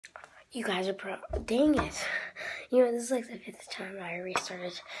You guys are dang it. You know, this is like the 5th time I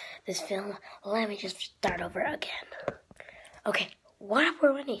restarted this film. Let me just start over again. Okay, what up,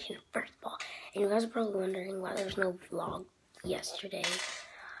 World Nation? First of all, and you guys are probably wondering why there was no vlog yesterday.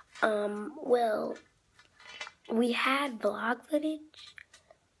 Well, we had vlog footage,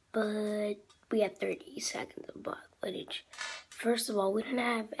 but we had 30 seconds of vlog footage. First of all, we didn't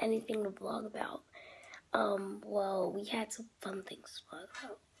have anything to vlog about. Well, we had some fun things to vlog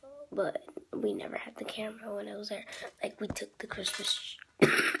about, but we never had the camera when it was there. Like, we took the Christmas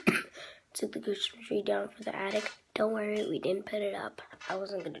tree down for the attic. Don't worry, we didn't put it up. I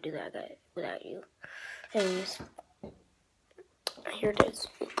wasn't gonna do that without you. Anyways, here it is.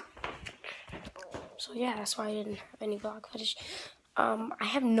 So yeah, that's why I didn't have any vlog footage. I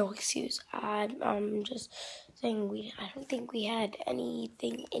have no excuse. I'm just saying I don't think we had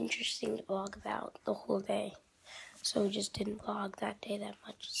anything interesting to vlog about the whole day. So we just didn't vlog that day that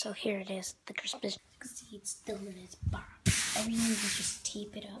much. So here it is, the Christmas seed still in its box. Every year we just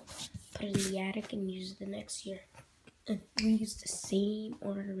tape it up, put it in the attic, and use it the next year. And we use the same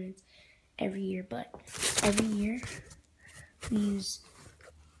ornaments every year, but every year we use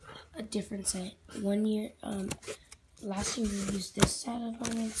a different set. One year, last year we used this set of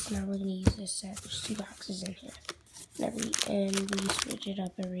ornaments. Now we're gonna use this set. There's 2 boxes in here, and we switch it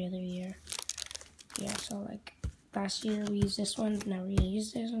up every other year. Yeah, so like last year we used this one. Now we're gonna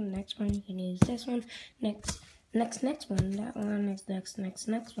use this one. Next one we're gonna use this one. Next one. That one. Next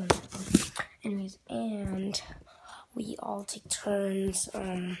one. Anyways, and we all take turns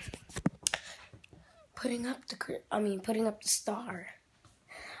putting up the star.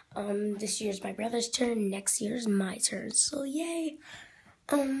 This year's my brother's turn, next year's my turn, so yay.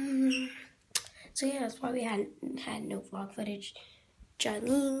 So yeah, that's why we had no vlog footage.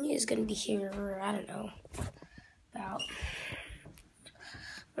 Janine is gonna be here, I don't know, about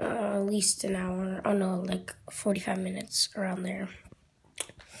at least an hour, oh no, like 45 minutes, around there.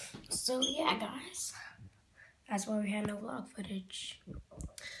 So yeah, guys, that's why we had no vlog footage.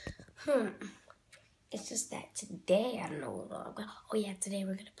 It's just that today, I don't know what vlog. Oh yeah, today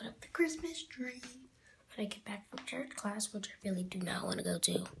we're gonna put up the Christmas tree when I get back from church class, which I really do not want to go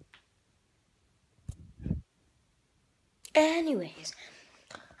to. Anyways,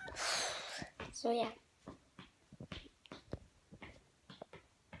 so yeah.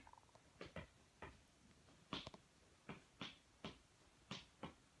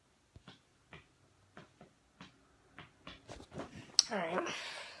 Alright,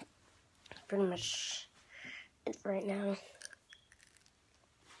 pretty much it for right now.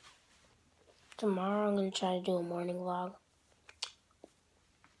 Tomorrow I'm going to try to do a morning vlog.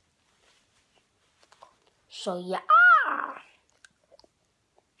 So yeah.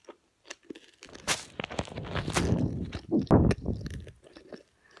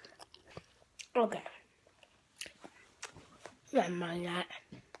 Okay. Never mind that.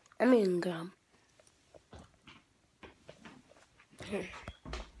 I'm eating gum.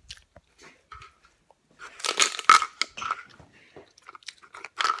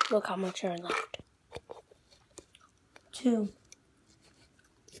 Look how much are left. 2.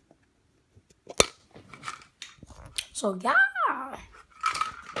 So yeah.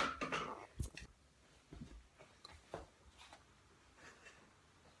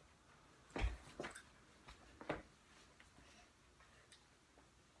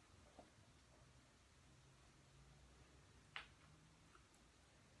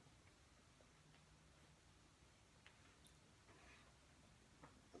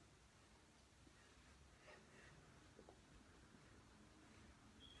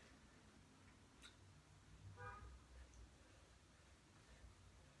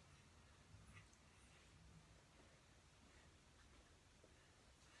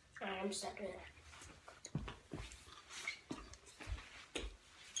 Alright, I'm stuck with it.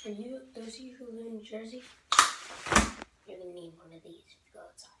 For you, those of you who live in New Jersey, you're gonna need one of these if you go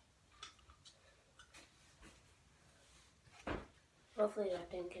outside. Hopefully that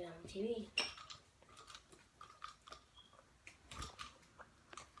didn't get on TV.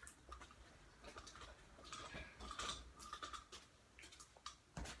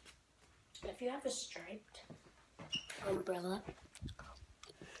 If you have a striped umbrella,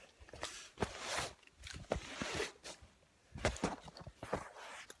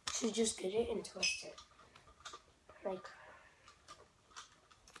 you should just get it and twist it. Like,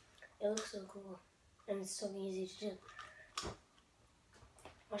 it looks so cool, and it's so easy to do.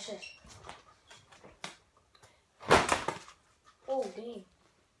 Watch this. Oh, dang.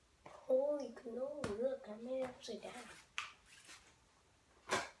 Holy cannoli, look, I made it upside down.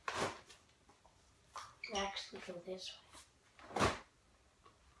 I actually go this way.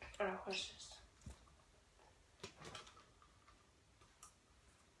 Oh, What's this?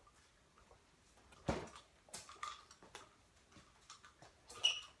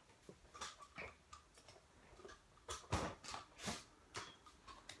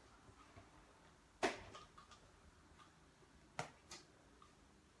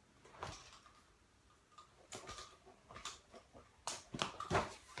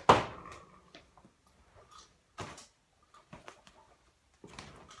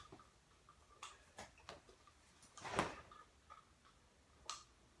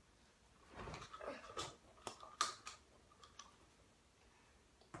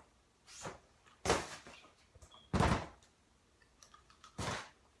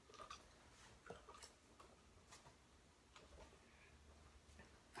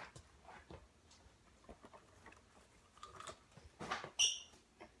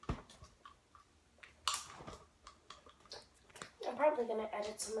 I'm probably gonna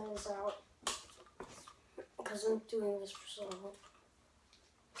edit some of this out because I'm doing this for so long.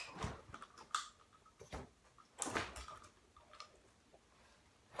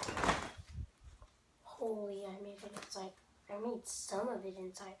 Holy, I made some of it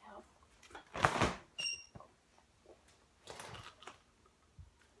inside out.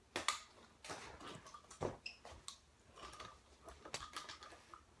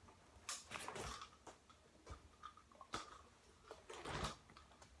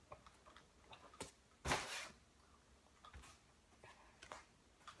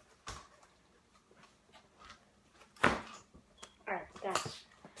 Alright, guys,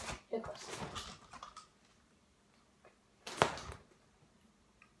 get close.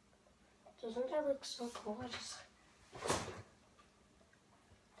 Doesn't that look so cool? I just...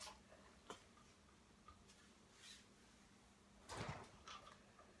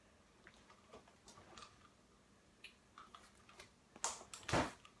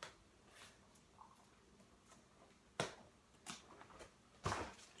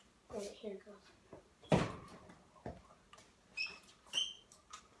 Wait, here it goes.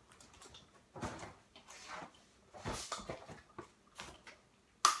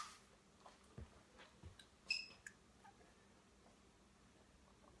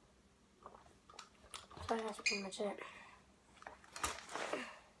 So that's pretty much it.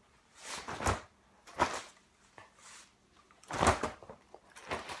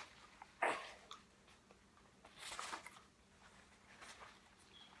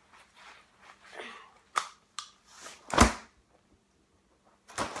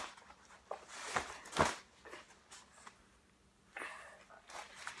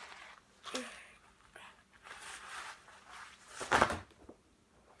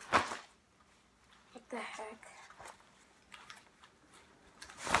 What the heck?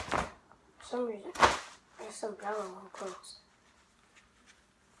 For some reason, there's some yellow on clothes.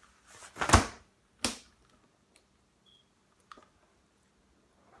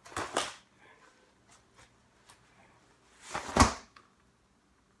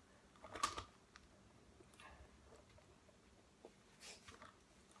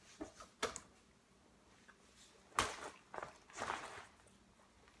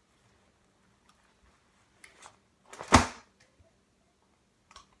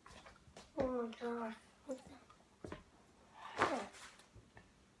 Oh my god. What the heck?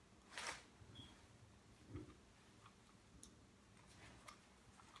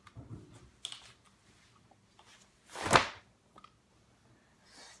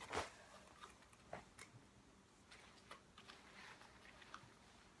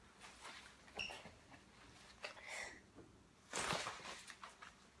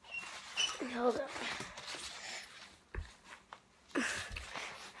 Hold up.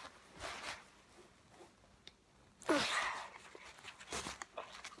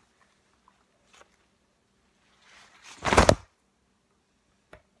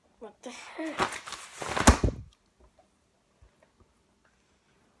 What the heck?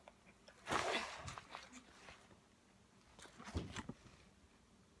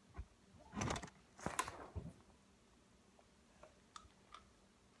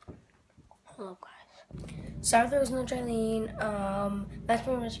 Hello guys. Sorry there was no Jolene. That's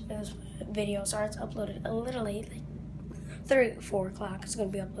pretty much for this video. Sorry it's uploaded a little late, like 3 or 4 o'clock. It's gonna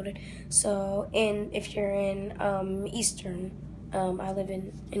be uploaded. So, if you're in Eastern, I live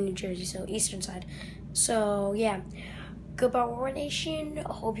in New Jersey, so Eastern side. So yeah, goodbye War Nation.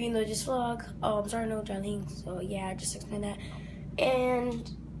 I hope you enjoyed this vlog. Sorry no Jolene. So yeah, just explain that, and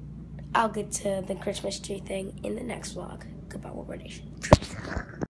I'll get to the Christmas tree thing in the next vlog. Goodbye War Nation.